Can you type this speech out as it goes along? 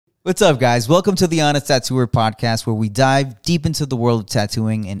What's up, guys? Welcome to the Honest Tattooer podcast, where we dive deep into the world of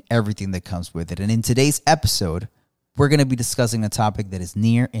tattooing and everything that comes with it. And in today's episode, we're going to be discussing a topic that is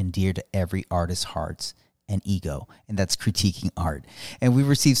near and dear to every artist's hearts and ego, and that's critiquing art. And we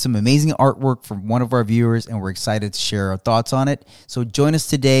received some amazing artwork from one of our viewers, and we're excited to share our thoughts on it. So join us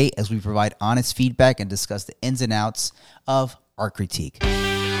today as we provide honest feedback and discuss the ins and outs of art critique.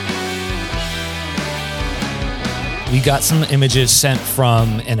 We got some images sent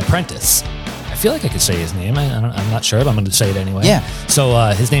from an Apprentice. I feel like I could say his name. I'm not sure, but I'm going to say it anyway. Yeah. So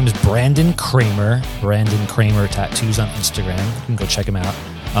his name is Brandon Kramer. Brandon Kramer Tattoos on Instagram. You can go check him out.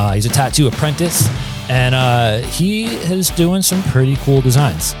 He's a tattoo apprentice, and he is doing some pretty cool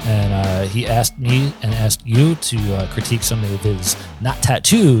designs. And he asked me and asked you to critique some of his, not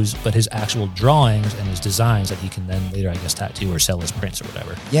tattoos, but his actual drawings and his designs that he can then later, I guess, tattoo or sell as prints or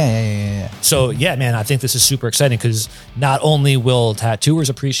whatever. Yeah. So, yeah, man, I think this is super exciting because not only will tattooers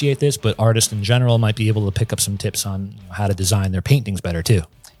appreciate this, but artists in general might be able to pick up some tips on how to design their paintings better, too.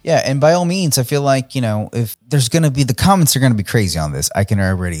 Yeah, and by all means, I feel like, if there's going to be, the comments are going to be crazy on this. I can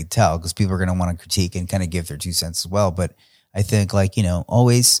already tell because people are going to want to critique and kind of give their 2 cents as well. But I think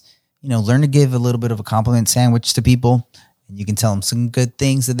always, learn to give a little bit of a compliment sandwich to people. And you can tell them some good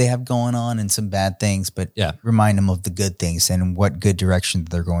things that they have going on and some bad things, but remind them of the good things and what good direction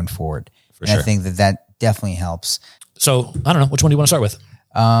they're going forward. For sure. I think that definitely helps. So, I don't know. Which one do you want to start with?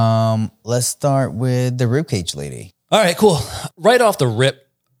 Let's start with the ribcage lady. All right, cool. Right off the rip,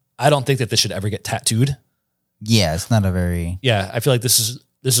 I don't think that this should ever get tattooed. Yeah, it's not a very... Yeah, I feel like this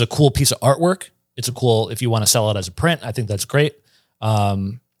is a cool piece of artwork. It's a cool, if you want to sell it as a print, I think that's great.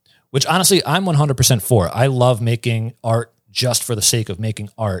 Which honestly, I'm 100% for. I love making art just for the sake of making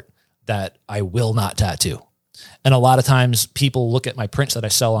art that I will not tattoo. And a lot of times people look at my prints that I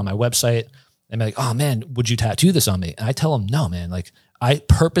sell on my website and be like, oh man, would you tattoo this on me? And I tell them, no, man, like I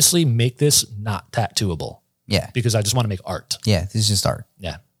purposely make this not tattooable. Yeah. Because I just want to make art. Yeah, this is just art.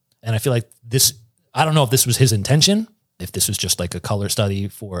 Yeah. And I feel like this, I don't know if this was his intention, if this was just like a color study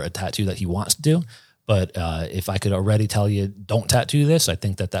for a tattoo that he wants to do. But if I could already tell you, don't tattoo this, I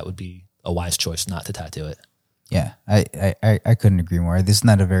think that would be a wise choice not to tattoo it. Yeah, I couldn't agree more. This is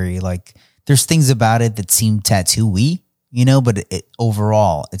not a very, there's things about it that seem tattoo-y, but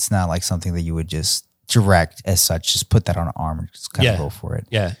overall, it's not like something that you would just direct as such. Just put that on an arm and just kind of go for it.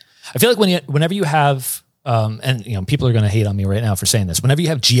 Yeah. I feel like whenever you have... and people are going to hate on me right now for saying this. Whenever you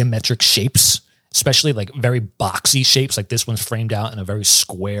have geometric shapes, especially like very boxy shapes, like this one's framed out in a very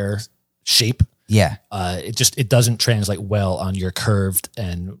square shape. Yeah. It doesn't translate well on your curved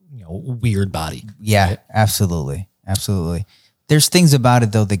and weird body. Yeah, right? Absolutely. There's things about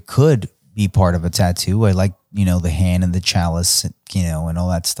it though that could be part of a tattoo. I like, the hand and the chalice, and all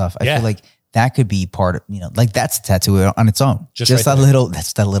that stuff. I feel like that could be part of, that's a tattoo on its own. Just right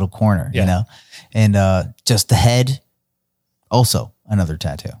that little corner, and just the head, also another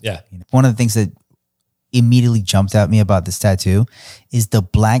tattoo. Yeah. One of the things that immediately jumped at me about this tattoo is the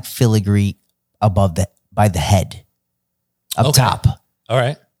black filigree by the head up top. All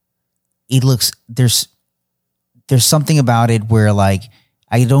right. It looks, there's something about it where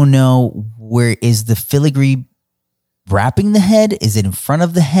I don't know, where is the filigree wrapping the head? Is it in front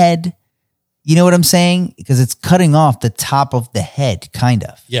of the head? You know what I'm saying? Because it's cutting off the top of the head, kind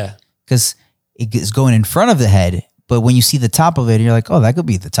of. Yeah. Because it is going in front of the head, but when you see the top of it, you're like, oh, that could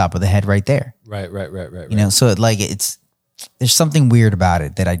be the top of the head right there. Right. So there's something weird about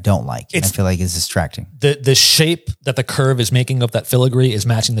it that I don't like. And I feel like it's distracting. The shape that the curve is making of that filigree is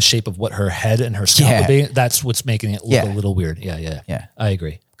matching the shape of what her head and her scalp would be. That's what's making it look a little weird. Yeah. I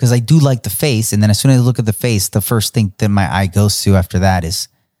agree. Because I do like the face, and then as soon as I look at the face, the first thing that my eye goes to after that is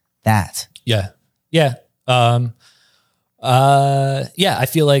that. Yeah. I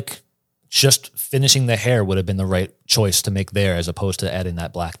feel like just finishing the hair would have been the right choice to make there as opposed to adding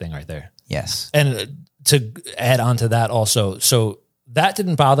that black thing right there. Yes. And to add on to that also, so that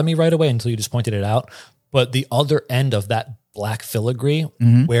didn't bother me right away until you just pointed it out. But the other end of that black filigree,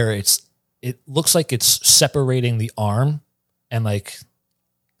 where it looks like it's separating the arm and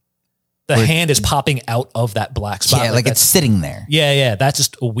the hand is popping out of that black spot. Yeah, it's sitting there. Yeah. That's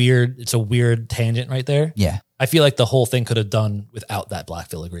just it's a weird tangent right there. Yeah. I feel like the whole thing could have done without that black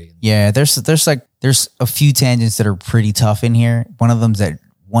filigree. Yeah, there's a few tangents that are pretty tough in here. One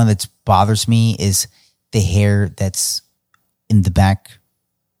that bothers me is the hair that's in the back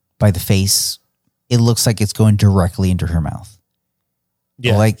by the face. It looks like it's going directly into her mouth.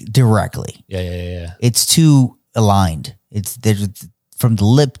 Yeah. Directly. Yeah. It's too aligned. There's from the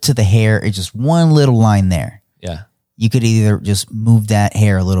lip to the hair, it's just one little line there. Yeah. You could either just move that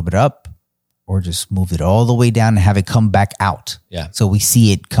hair a little bit up or just move it all the way down and have it come back out. Yeah. So we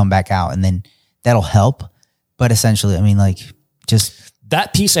see it come back out, and then that'll help. But essentially, I mean, like, just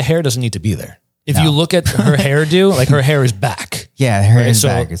that piece of hair doesn't need to be there. If you look at her hairdo, like her hair is back. Yeah, her hair is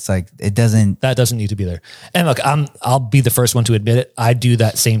back. It's like that doesn't need to be there. And look, I'll be the first one to admit it. I do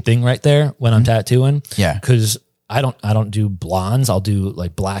that same thing right there when I'm tattooing. Yeah. Because I don't do blondes. I'll do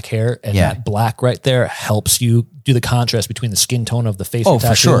like black hair, and that black right there helps you do the contrast between the skin tone of the face you're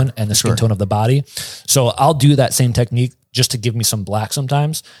tattooing and the skin tone of the body. So I'll do that same technique just to give me some black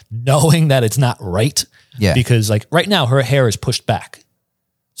sometimes, knowing that it's not right. Yeah. Because like right now her hair is pushed back.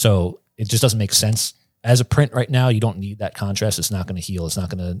 So it just doesn't make sense. As a print right now, you don't need that contrast. It's not going to heal. It's not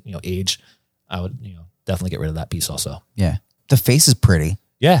going to, age. I would, definitely get rid of that piece also. Yeah. The face is pretty.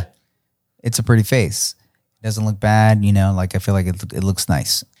 Yeah. It's a pretty face. It doesn't look bad. Like I feel like it looks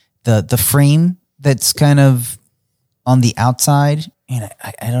nice. The frame that's kind of on the outside, and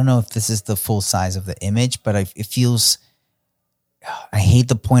I don't know if this is the full size of the image, but it feels, I hate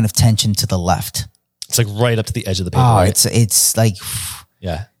the point of tension to the left. It's like right up to the edge of the paper. Oh, right? it's like,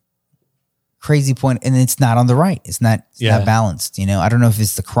 yeah. Crazy point, and it's not on the right. It's not balanced. I don't know if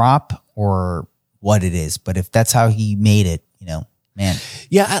it's the crop or what it is, but if that's how he made it, man.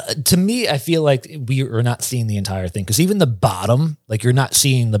 Yeah, to me, I feel like we are not seeing the entire thing, because even the bottom, like you're not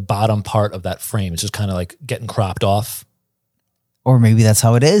seeing the bottom part of that frame. It's just kind of like getting cropped off. Or maybe that's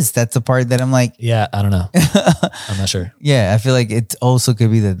how it is. That's the part that I'm like, yeah, I don't know. I'm not sure. Yeah, I feel like it also could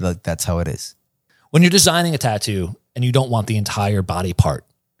be that like that's how it is. When you're designing a tattoo and you don't want the entire body part,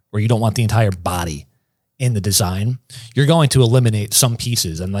 or you don't want the entire body in the design, you're going to eliminate some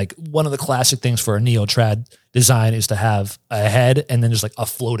pieces. And like one of the classic things for a neo-trad design is to have a head and then just like a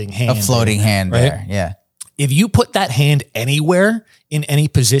floating hand. A floating hand, right? There, yeah. If you put that hand anywhere in any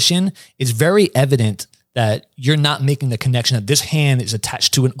position, it's very evident that you're not making the connection that this hand is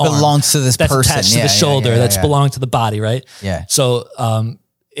attached to an arm. Belongs to this that's person. Attached to the shoulder. That's belonging to the body, right? Yeah. So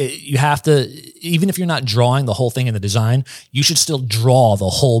you have to, even if you're not drawing the whole thing in the design, you should still draw the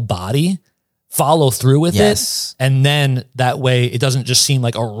whole body, follow through with it. And then that way it doesn't just seem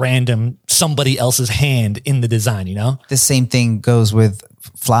like a random somebody else's hand in the design, The same thing goes with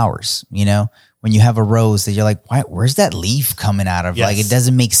flowers, when you have a rose that you're like, where's that leaf coming out of? Yes. Like, it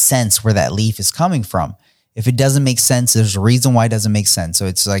doesn't make sense where that leaf is coming from. If it doesn't make sense, there's a reason why it doesn't make sense. So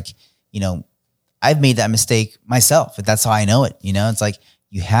it's like, I've made that mistake myself, but that's how I know it. It's like,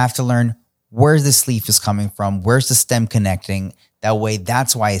 you have to learn where this leaf is coming from, where's the stem connecting. That way,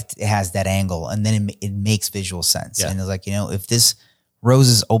 that's why it has that angle, and then it makes visual sense. Yeah. And it's like, if this rose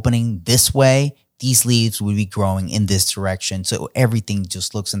is opening this way, these leaves would be growing in this direction. So everything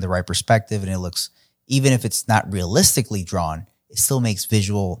just looks in the right perspective, and it looks, even if it's not realistically drawn, it still makes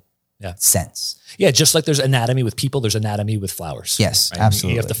visual sense. Yeah, just like there's anatomy with people, there's anatomy with flowers. Yes, right?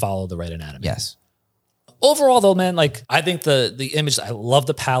 Absolutely. You have to follow the right anatomy. Yes. Overall, though, man, like I think the image, I love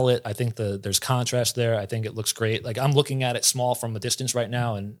the palette. I think there's contrast there. I think it looks great. Like I'm looking at it small from a distance right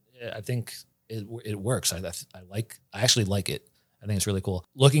now, and I think it works. I actually like it. I think it's really cool.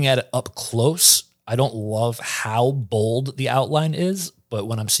 Looking at it up close, I don't love how bold the outline is, but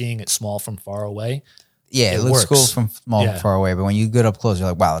when I'm seeing it small from far away, it looks cool from far away. But when you get up close, you're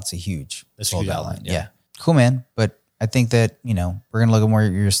like, wow, that's a huge bold outline. Yeah. Cool, man. But I think that, we're going to look at more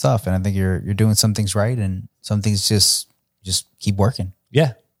of your stuff, and I think you're doing some things right, and some things just keep working.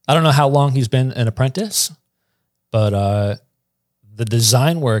 Yeah. I don't know how long he's been an apprentice, but the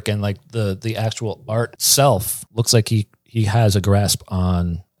design work and like the actual art itself looks like he has a grasp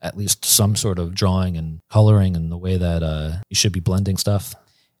on at least some sort of drawing and coloring and the way that you should be blending stuff.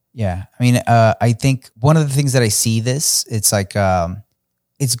 Yeah. I mean, I think one of the things that I see it's like,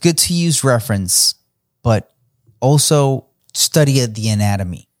 it's good to use reference, but also study the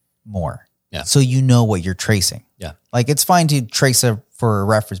anatomy more. Yeah. So you know what you're tracing. Yeah. Like it's fine to trace for a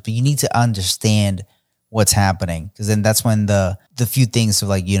reference, but you need to understand what's happening, because then that's when the few things of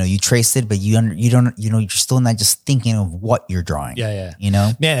like, you traced it, but you don't, you're still not just thinking of what you're drawing. Yeah.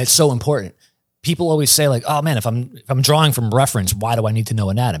 Man, it's so important. People always say like, oh man, if I'm drawing from reference, why do I need to know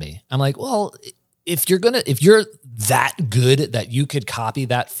anatomy? I'm like, well, if you're that good that you could copy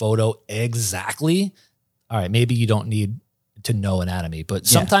that photo exactly, all right, maybe you don't need to know anatomy, but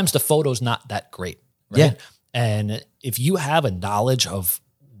sometimes the photo's not that great, right? Yeah. And if you have a knowledge of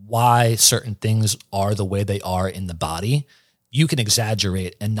why certain things are the way they are in the body, you can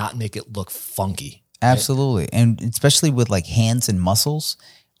exaggerate and not make it look funky. Right? Absolutely. And especially with like hands and muscles,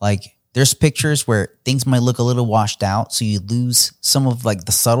 like there's pictures where things might look a little washed out, so you lose some of like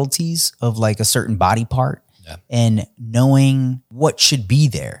the subtleties of like a certain body part, and knowing what should be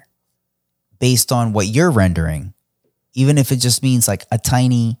there based on what you're rendering even if it just means like a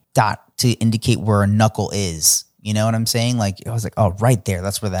tiny dot to indicate where a knuckle is. You know what I'm saying? Like, I was like, oh, right there.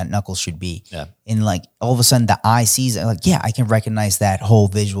 That's where that knuckle should be. Yeah. And like, all of a sudden the eye sees it. Like, yeah, I can recognize that whole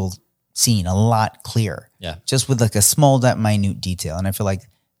visual scene a lot clearer. Yeah. Just with like a small, that minute detail. And I feel like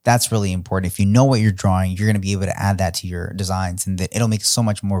that's really important. If you know what you're drawing, you're going to be able to add that to your designs, and that it'll make it so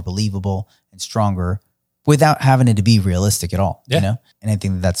much more believable and stronger without having it to be realistic at all. Yeah. You know? And I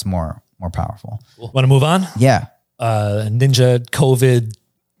think that that's more powerful. Cool. Want to move on? Yeah. Ninja COVID.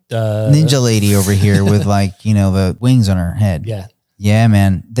 Ninja lady over here with like, the wings on her head. Yeah. Yeah,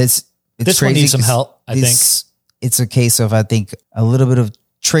 man. This one needs some help, I think. It's a case of, I think, a little bit of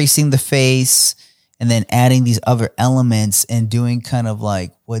tracing the face and then adding these other elements and doing kind of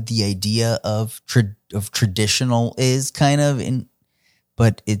like what the idea of traditional is kind of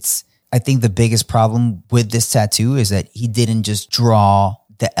but I think the biggest problem with this tattoo is that he didn't just draw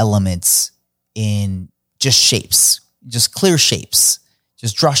the elements in just shapes, just clear shapes.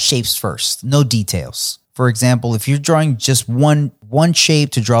 Just draw shapes first, no details. For example, if you're drawing just one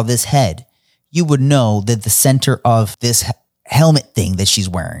shape to draw this head, you would know that the center of this helmet thing that she's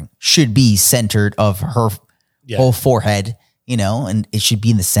wearing should be centered of her whole forehead, and it should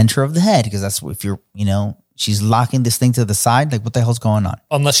be in the center of the head, because that's if you're, she's locking this thing to the side. Like, what the hell's going on?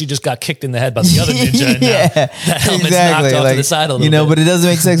 Unless she just got kicked in the head by the other ninja. And yeah, the helmet's knocked off to the side a little bit. But it doesn't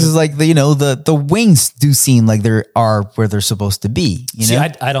make sense. It's like, the wings do seem like they are where they're supposed to be. See,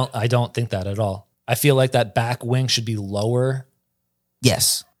 I don't think that at all. I feel like that back wing should be lower.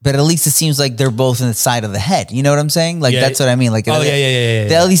 Yes. But at least it seems like they're both in the side of the head. You know what I'm saying? Like, that's what I mean. Like, yeah.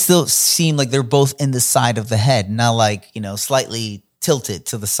 They at least still seem like they're both in the side of the head, not like, slightly tilted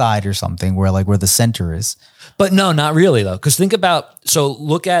to the side or something where the center is. But no, not really though. Because think about,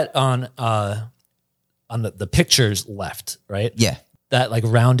 look at on the pictures left, right? Yeah. That like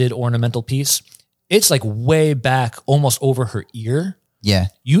rounded ornamental piece. It's like way back, almost over her ear. Yeah.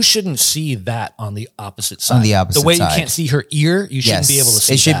 You shouldn't see that on the opposite side. On the opposite side. The way you can't see her ear, you shouldn't be able to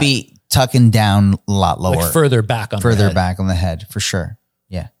see it should that. be tucking down a lot lower. Like further back on the head, for sure.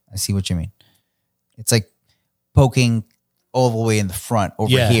 Yeah, I see what you mean. It's like poking all the way in the front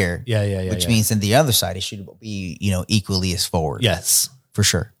over here. Yeah. Which means in the other side, it should be, equally as forward. Yes. For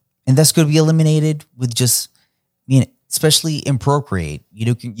sure. And that's going to be eliminated with just, especially in Procreate,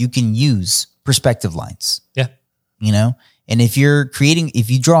 you can use perspective lines. Yeah. And if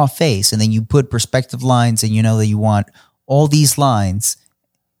you draw a face and then you put perspective lines and that you want all these lines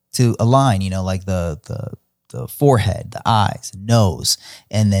to align, like the forehead, the eyes, nose,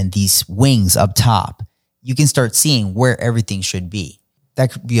 and then these wings up top, you can start seeing where everything should be.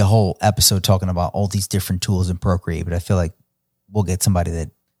 That could be a whole episode talking about all these different tools in Procreate, but I feel like we'll get somebody that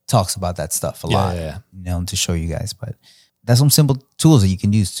talks about that stuff a lot, to show you guys. But that's some simple tools that you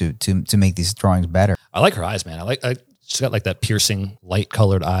can use to make these drawings better. I like her eyes, man. She's got like that piercing light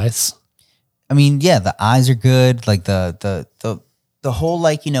colored eyes. I mean, yeah, the eyes are good. Like the whole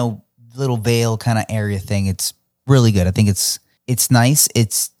little veil kind of area thing. It's really good. I think it's nice.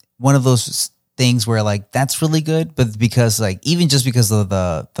 It's one of those things where that's really good, but because even just because of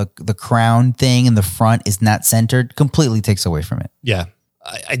the crown thing in the front is not centered, completely takes away from it. Yeah.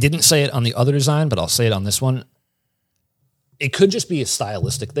 I didn't say it on the other design, but I'll say it on this one. It could just be a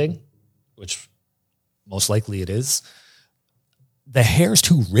stylistic thing, which most likely it is. The hair's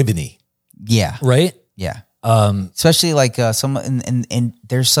too ribbony. Yeah. Right? Yeah. Especially some and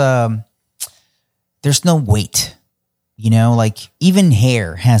there's no weight. Even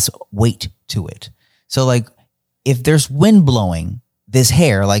hair has weight to it. So if there's wind blowing this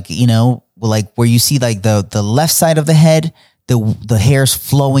hair, where you see the left side of the head, the hair's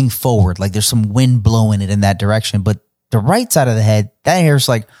flowing forward, there's some wind blowing it in that direction. But the right side of the head, that hair's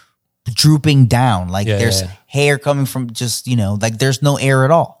drooping down. There's hair coming from just, there's no air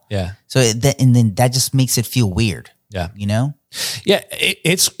at all. Yeah. So and then that just makes it feel weird. Yeah. Yeah.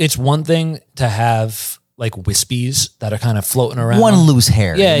 It's one thing to have wispies that are kind of floating around. One loose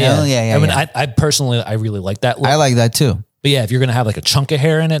hair. Yeah. Yeah. I mean, I personally, I really like that look. I like that too. But yeah, if you're going to have a chunk of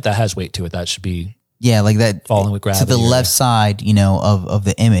hair in it, that has weight to it. That should be that falling with gravity. To the left side, of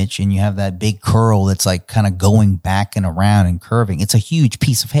the image, and you have that big curl that's kind of going back and around and curving. It's a huge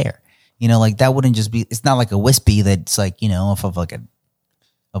piece of hair. That wouldn't just be, it's not like a wispy that's off of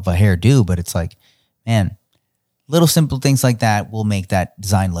of a hairdo, but it's man, little simple things like that will make that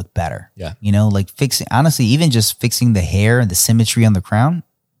design look better. Yeah. Fixing, honestly, even just fixing the hair and the symmetry on the crown,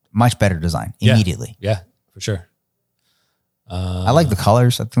 much better design immediately. Yeah, for sure. I like the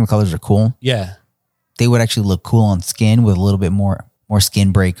colors. I think the colors are cool. Yeah. They would actually look cool on skin with a little bit more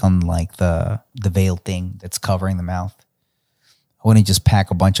skin break on the veil thing that's covering the mouth. I wouldn't just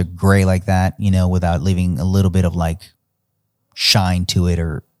pack a bunch of gray like that, without leaving a little bit of shine to it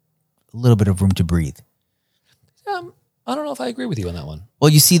or a little bit of room to breathe. I don't know if I agree with you on that one.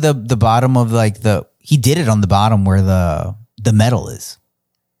 Well, you see the bottom of like he did it on the bottom where the metal is.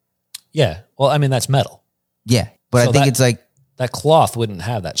 Yeah. Well, I mean, that's metal. Yeah. But So I think it's like, that cloth wouldn't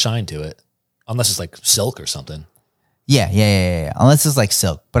have that shine to it unless it's like silk or something. yeah. Unless it's like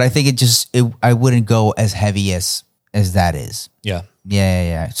silk. But I think I wouldn't go as heavy as that is. Yeah.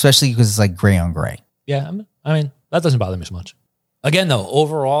 Yeah. Especially because it's like gray on gray. Yeah. I mean, that doesn't bother me so much. Again, though,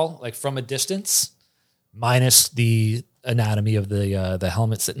 overall, like from a distance, minus the anatomy of the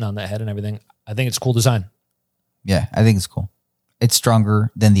helmet sitting on that head and everything, I think it's a cool design. Yeah, I think it's cool. It's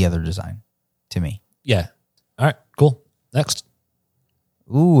stronger than the other design to me. Yeah. All right, cool. Next.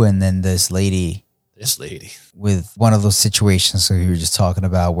 Ooh, and then this lady with one of those situations that we were just talking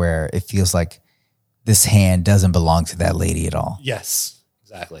about where it feels like this hand doesn't belong to that lady at all. Yes,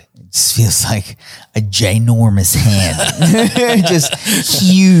 exactly. It just feels like a ginormous hand. Just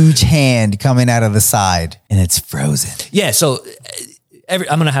huge hand coming out of the side and it's frozen. Yeah, so I'm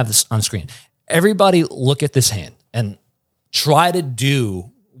going to have this on screen. Everybody look at this hand and try to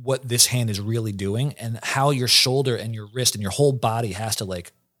do what this hand is really doing and how your shoulder and your wrist and your whole body has to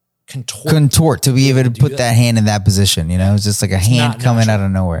like contort to be able to put that hand in that position. You know, it's just like a hand coming out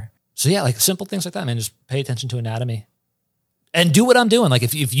of nowhere. So yeah, like simple things like that, man. Just pay attention to anatomy and do what I'm doing. Like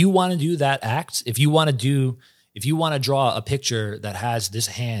if you want to do that act, if you want to draw a picture that has this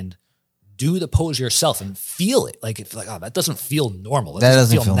hand, do the pose yourself and feel it. Like if oh, that doesn't feel normal. That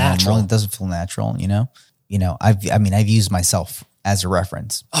doesn't feel natural. It doesn't feel natural. You know, I've used myself as a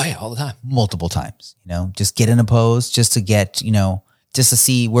reference. Oh yeah, all the time. Multiple times, you know, just get in a pose just to get, you know, just to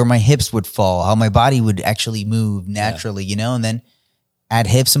see where my hips would fall, how my body would actually move naturally, you know, and then add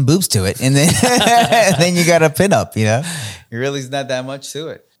hips and boobs to it. And then, and then you got a pin up, you know, it really is not that much to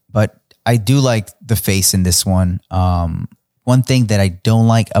it. But I do like the face in this one. One thing that I don't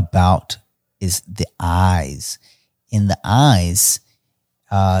like about is the eyes. In the eyes,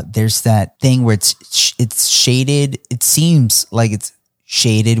 there's that thing where it's shaded. It seems like it's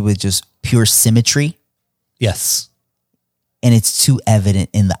shaded with just pure symmetry. Yes. And it's too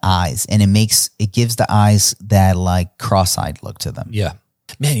evident in the eyes. And it gives the eyes that like cross-eyed look to them. Yeah.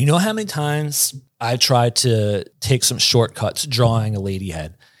 Man, you know how many times I tried to take some shortcuts drawing a lady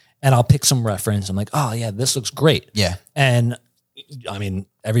head and I'll pick some reference. I'm like, oh yeah, this looks great. Yeah. And I mean,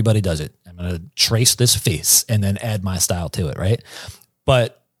 everybody does it. I'm going to trace this face and then add my style to it. Right.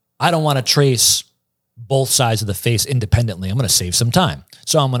 But I don't want to trace both sides of the face independently. I'm going to save some time.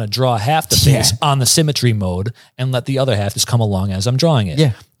 So I'm going to draw half the face on the symmetry mode and let the other half just come along as I'm drawing it.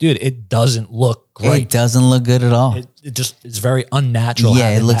 Yeah. Dude, it doesn't look great. It doesn't look good at all. It's very unnatural.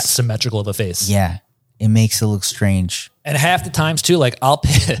 Yeah, it looks that symmetrical of a face. Yeah. It makes it look strange. And half the times too, like I'll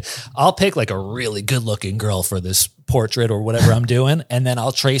pick like a really good looking girl for this portrait or whatever I'm doing. And then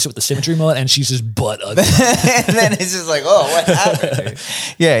I'll trace it with the symmetry mode and she's just butt ugly. And then it's just like, oh, what happened?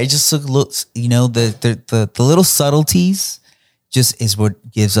 Yeah. It just looks, you know, the little subtleties just is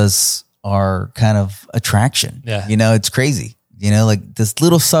what gives us our kind of attraction. Yeah. You know, it's crazy. You know, like this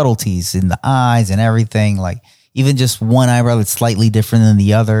little subtleties in the eyes and everything, like even just one eyebrow that's slightly different than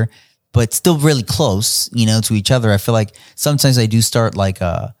the other, but still really close, you know, to each other. I feel like sometimes I do start like, if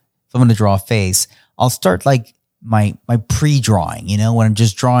I'm going to draw a face, I'll start like my pre-drawing, you know, when I'm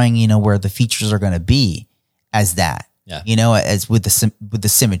just drawing, you know, where the features are going to be as that, you know, as with the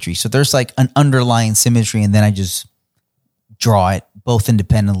symmetry. So there's like an underlying symmetry and then I just draw it both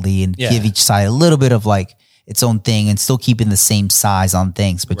independently and give each side a little bit of like its own thing and still keeping the same size on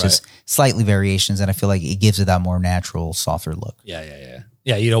things, but just slightly variations. And I feel like it gives it that more natural, softer look.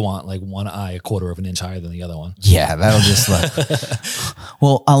 Yeah, you don't want like one eye a quarter of an inch higher than the other one. Yeah, that'll just look.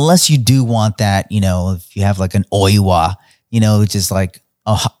 Well, unless you do want that, you know, if you have like an oiwa, you know, which is like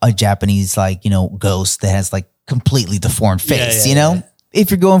a Japanese, like, you know, ghost that has like completely deformed face, you know? If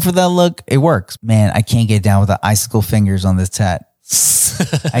you're going for that look, it works. Man, I can't get down with the icicle fingers on this tat.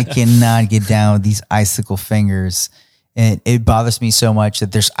 I cannot get down with these icicle fingers. And it bothers me so much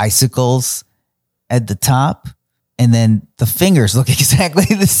that there's icicles at the top. And then the fingers look exactly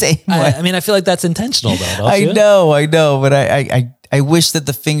the same way. I mean, I feel like that's intentional, though. Don't I you? know, but I wish that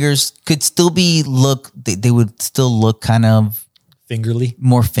the fingers could still be they would still look kind of fingerly,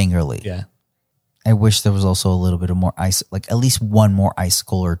 more fingerly. Yeah. I wish there was also a little bit of more like at least one more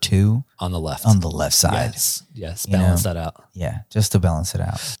icicle or two on the left side. Yes, balance that out. Yeah, just to balance it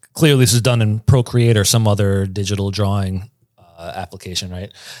out. Clearly, this is done in Procreate or some other digital drawing application,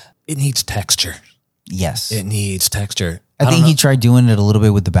 right? It needs texture. Yes. It needs texture. I think he tried doing it a little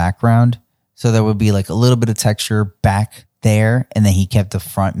bit with the background. So there would be like a little bit of texture back there, and then he kept the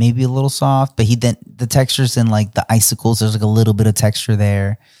front maybe a little soft, but then the textures in like the icicles, there's like a little bit of texture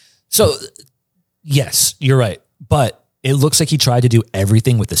there. So yes, you're right. But it looks like he tried to do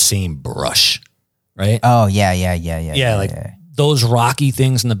everything with the same brush, right? Oh yeah. Those rocky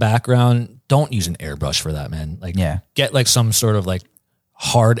things in the background, don't use an airbrush for that, man. Like get like some sort of like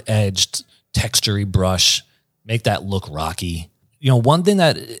hard edged textury brush, make that look rocky. You know, one thing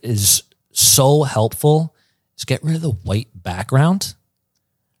that is so helpful is get rid of the white background.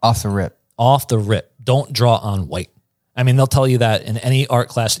 Off the rip. Don't draw on white. I mean, they'll tell you that in any art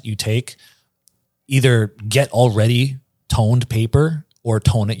class that you take, either get already toned paper or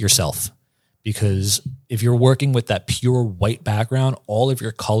tone it yourself. Because if you're working with that pure white background, all of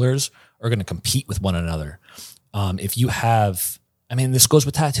your colors are going to compete with one another. If you have, I mean, this goes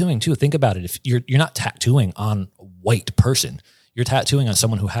with tattooing too. Think about it. If you're not tattooing on a white person, you're tattooing on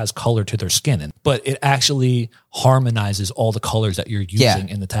someone who has color to their skin, but it actually harmonizes all the colors that you're using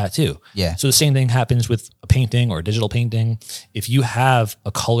in the tattoo. Yeah. So the same thing happens with a painting or a digital painting. If you have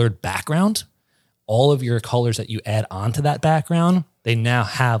a colored background, all of your colors that you add onto that background, they now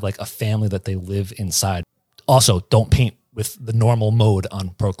have like a family that they live inside. Also, don't paint with the normal mode on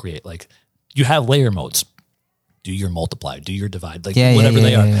Procreate. Like you have layer modes. Do your multiply, do your divide, like whatever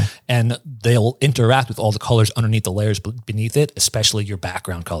they are. Yeah. And they'll interact with all the colors underneath the layers beneath it, especially your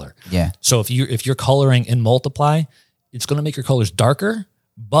background color. Yeah. So if you're coloring in multiply, it's going to make your colors darker,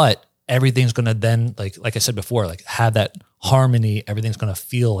 but everything's going to then, like I said before, like have that harmony. Everything's going to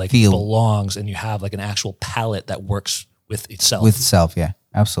feel like it belongs, and you have like an actual palette that works with itself. Yeah,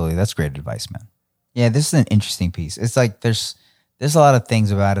 absolutely. That's great advice, man. Yeah, this is an interesting piece. It's like there's a lot of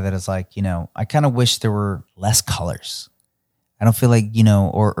things about it that is like, you know, I kind of wish there were less colors. I don't feel like, you know,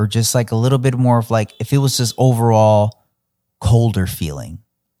 or just like a little bit more of like, if it was just overall colder feeling,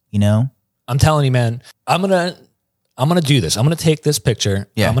 you know? I'm telling you, man, I'm going to do this. I'm going to take this picture.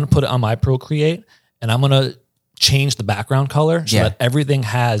 Yeah. I'm going to put it on my Procreate, and I'm going to change the background color so that everything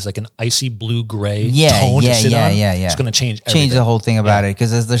has like an icy blue gray tone to sit on. It's going to change everything. Change the whole thing about it.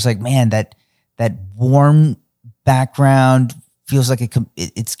 Cause there's like, man, that warm background feels like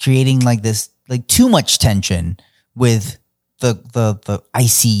it's creating like this, like too much tension with the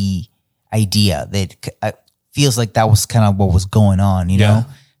icy idea that feels like that was kind of what was going on, you know?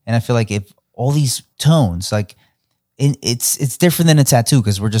 And I feel like if all these tones, like it's different than a tattoo,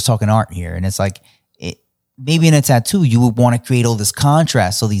 because we're just talking art here. And it's like, maybe in a tattoo, you would want to create all this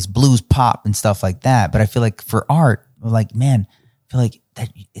contrast, so these blues pop and stuff like that. But I feel like for art, like, man, I feel like that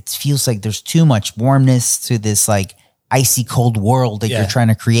it feels like there's too much warmness to this like icy cold world that you're trying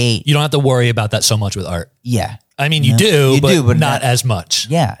to create. You don't have to worry about that so much with art. Yeah. I mean, you do, but not as much.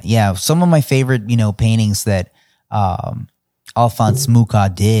 Yeah. Yeah. Some of my favorite, you know, paintings that Alphonse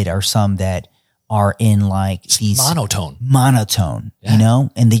Mucha did are some that are in like these monotone, you know,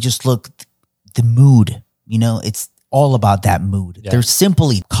 and they just look the mood, you know, it's all about that mood. Yeah. They're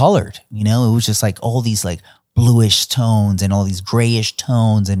simply colored, you know, it was just like all these like bluish tones and all these grayish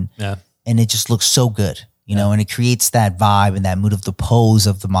tones, and it just looks so good. You know, and it creates that vibe and that mood of the pose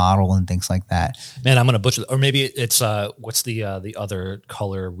of the model and things like that. Man, I'm going to butcher, or maybe it's, what's the other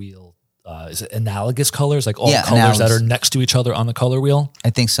color wheel? Is it analogous colors? Like all the colors that are next to each other on the color wheel?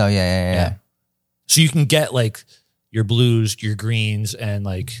 I think so. Yeah. So you can get like your blues, your greens, and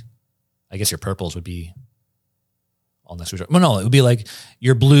like, I guess your purples would be all next to each other. Well, no, it would be like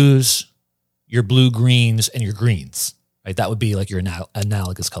your blues, your blue greens, and your greens, right? That would be like your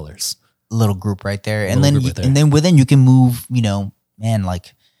analogous colors. Little group right there, and then within you can move, you know, man,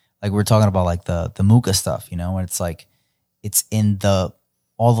 like we're talking about like the Mucha stuff, you know, and it's like it's in all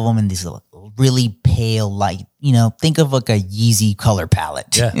of them in these really pale light, you know, think of like a Yeezy color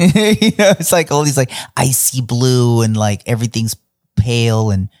palette. Yeah. You know, it's like all these like icy blue and like everything's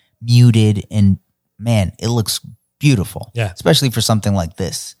pale and muted, and man, it looks beautiful. Yeah, especially for something like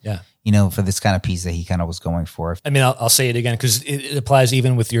this. Yeah. You know, for this kind of piece that he kind of was going for. I mean, I'll say it again, because it applies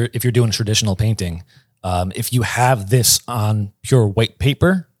even with if you're doing traditional painting. If you have this on pure white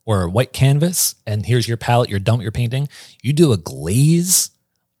paper or white canvas, and here's your palette, you're done with your painting, you do a glaze,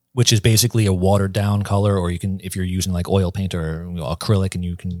 which is basically a watered down color, or you can, if you're using like oil paint or acrylic, and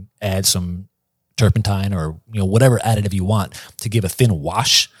you can add some turpentine or whatever additive you want to give a thin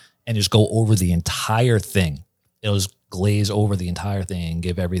wash and just go over the entire thing. It'll just glaze over the entire thing and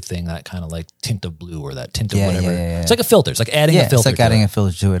give everything that kind of like tint of blue or that tint of whatever. Yeah. It's like a filter. It's like adding a filter. It's like adding a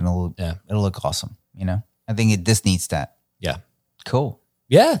filter to it, and it'll look awesome. You know, I think this needs that. Yeah. Cool.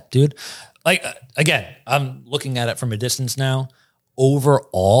 Yeah, dude. Like, again, I'm looking at it from a distance now.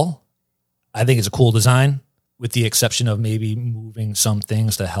 Overall, I think it's a cool design, with the exception of maybe moving some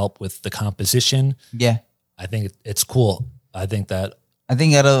things to help with the composition. Yeah. I think it's cool. I think out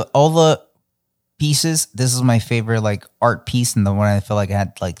of all the pieces, this is my favorite like art piece, and the one I feel like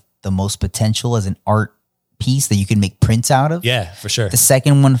had like the most potential as an art piece that you can make prints out of. Yeah, for sure. The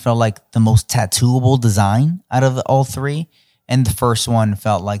second one felt like the most tattooable design out of all three. And the first one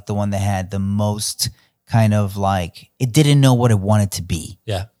felt like the one that had the most kind of like, it didn't know what it wanted to be.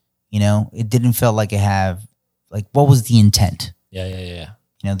 Yeah. You know, it didn't feel like it had, like, what was the intent? Yeah.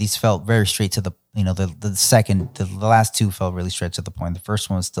 You know, these felt very straight to the, you know, the last two felt really straight to the point. The first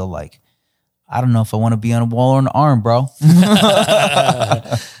one was still like, I don't know if I want to be on a wall or an arm, bro.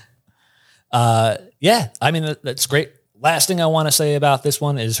 Yeah. I mean, that's great. Last thing I want to say about this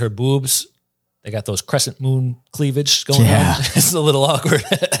one is her boobs. They got those crescent moon cleavage going on. It's a little awkward.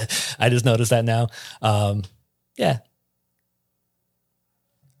 I just noticed that now. Yeah.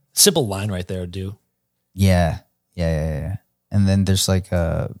 Simple line right there, dude. Yeah. And then there's like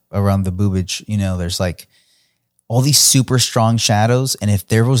around the boobage, you know, there's like all these super strong shadows. And if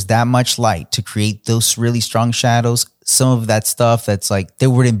there was that much light to create those really strong shadows, some of that stuff that's like,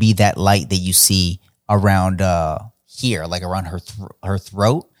 there wouldn't be that light that you see around here, like around her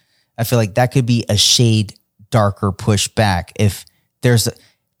throat. I feel like that could be a shade darker pushed back if there's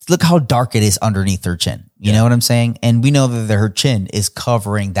look how dark it is underneath her chin. You know what I'm saying? And we know that her chin is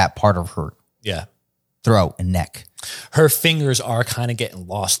covering that part of her throat and neck. Her fingers are kind of getting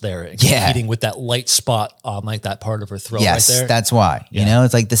lost there and competing with that light spot on like that part of her throat right there. That's why. You know,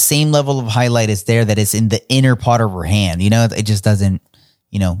 it's like the same level of highlight is there that is in the inner part of her hand. You know, it just doesn't,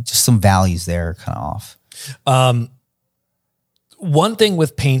 you know, just some values there are kind of off. One thing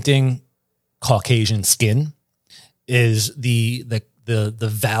with painting Caucasian skin is the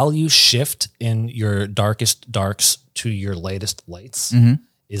value shift in your darkest darks to your lightest lights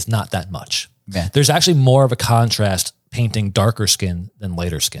is not that much. Yeah. There's actually more of a contrast painting darker skin than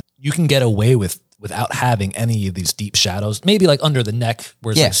lighter skin. You can get away without having any of these deep shadows, maybe like under the neck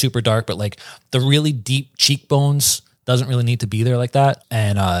where it's like super dark, but like the really deep cheekbones doesn't really need to be there like that.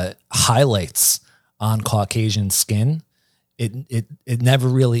 And highlights on Caucasian skin, it never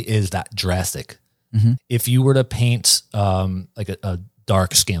really is that drastic. If you were to paint like a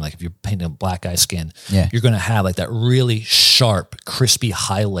dark skin, like if you're painting a black eye skin, you're going to have like that really sharp, crispy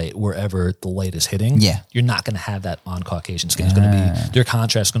highlight wherever the light is hitting. You're not going to have that on Caucasian skin. It's going to be, their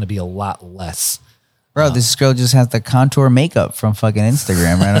contrast is going to be a lot less. Bro, this girl just has the contour makeup from fucking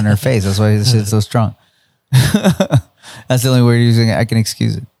Instagram right on her face. That's why this shit's so strong. That's the only word using I can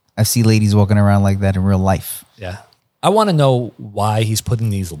excuse it. I see ladies walking around like that in real life. Yeah. I want to know why he's putting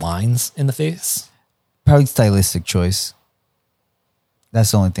these lines in the face. Probably stylistic choice.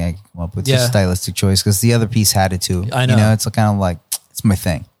 That's the only thing I can come up with. Just stylistic choice because the other piece had it too. I know. You know, it's kind of like, it's my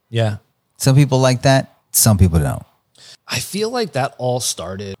thing. Yeah. Some people like that. Some people don't. I feel like that all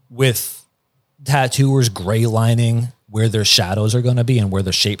started with tattooers gray lining where their shadows are going to be and where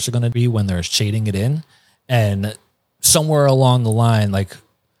their shapes are going to be when they're shading it in. And somewhere along the line, like,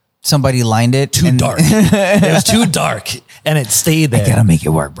 somebody lined it too dark. It was too dark and it stayed there. I gotta make it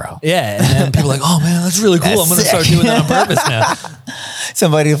work, bro. Yeah. And then people are like, oh man, that's really cool. I'm going to start doing that on purpose now.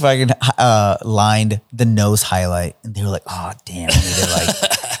 Somebody fucking lined the nose highlight and they were like, oh damn, I need to like,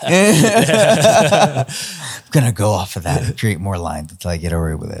 I'm going to go off of that and create more lines until I get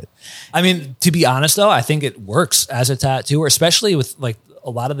away with it. I mean, to be honest though, I think it works as a tattooer, especially with like a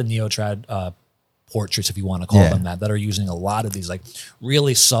lot of the neo-trad portraits, if you want to call them that are using a lot of these like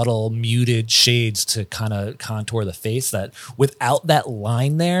really subtle muted shades to kind of contour the face that without that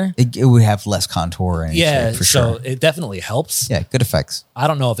line there, it would have less contour. And yeah. for so sure. It definitely helps. Yeah. Good effects. I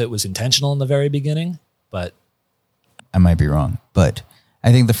don't know if it was intentional in the very beginning, but I might be wrong, but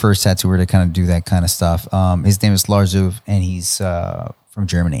I think the first tattooer to kind of do that kind of stuff, his name is Lars Uwe and he's from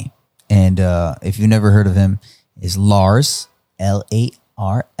Germany. And if you've never heard of him, is Lars,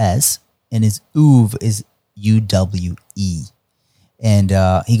 Lars, and his Uwe is Uwe.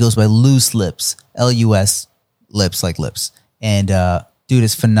 And he goes by Loose Lips, Lus, lips like lips. And dude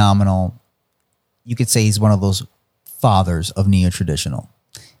is phenomenal. You could say he's one of those fathers of neo-traditional.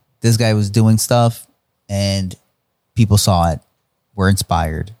 This guy was doing stuff and people saw it, were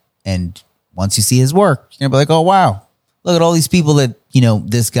inspired. And once you see his work, you're going to be like, oh, wow. Look at all these people that, you know,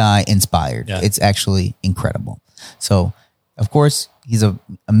 this guy inspired. Yeah. It's actually incredible. So, of course, he's an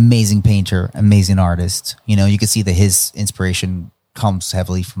amazing painter, amazing artist. You know, you can see that his inspiration comes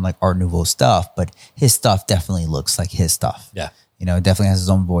heavily from like Art Nouveau stuff, but his stuff definitely looks like his stuff. Yeah. You know, it definitely has his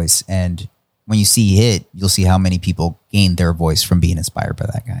own voice. And when you see it, you'll see how many people gain their voice from being inspired by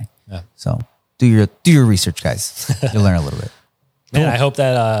that guy. Yeah. So do your research, guys. You'll learn a little bit. Man, cool. I hope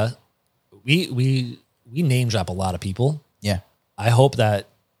that we name drop a lot of people. Yeah. I hope that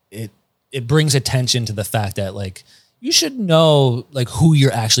it brings attention to the fact that like, you should know like who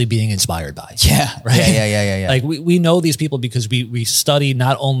you're actually being inspired by. Yeah. Right. Yeah. Like we know these people because we study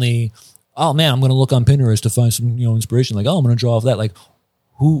not only, oh man, I'm going to look on Pinterest to find some, inspiration. Like, oh, I'm going to draw off that. Like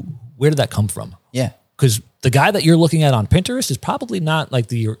where did that come from? Yeah. Because the guy that you're looking at on Pinterest is probably not like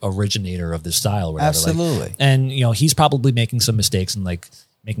the originator of this style or whatever. Absolutely. Like, and he's probably making some mistakes and like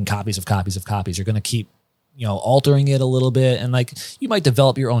making copies of copies of copies. You're going to keep, altering it a little bit. And like, you might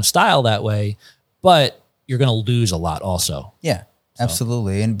develop your own style that way, but you're going to lose a lot also. Yeah,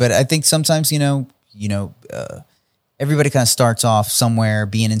 absolutely. But I think sometimes, everybody kind of starts off somewhere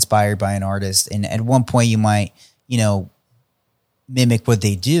being inspired by an artist. And at one point you might, mimic what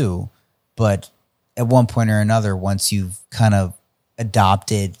they do. But at one point or another, once you've kind of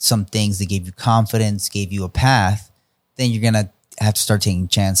adopted some things that gave you confidence, gave you a path, then you're going to have to start taking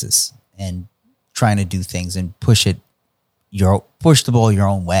chances and trying to do things and push the ball your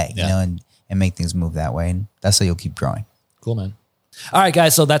own way, and make things move that way. And that's how you'll keep growing. Cool, man. All right,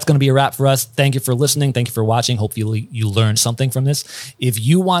 guys. So that's going to be a wrap for us. Thank you for listening. Thank you for watching. Hopefully you learned something from this. If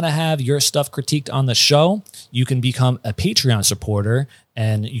you want to have your stuff critiqued on the show, you can become a Patreon supporter,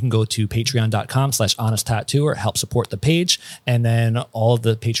 and you can go to patreon.com/honest tattooer, help support the page. And then all of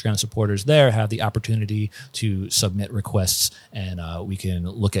the Patreon supporters there have the opportunity to submit requests, and we can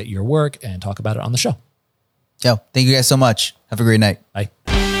look at your work and talk about it on the show. Thank you guys so much. Have a great night. Bye.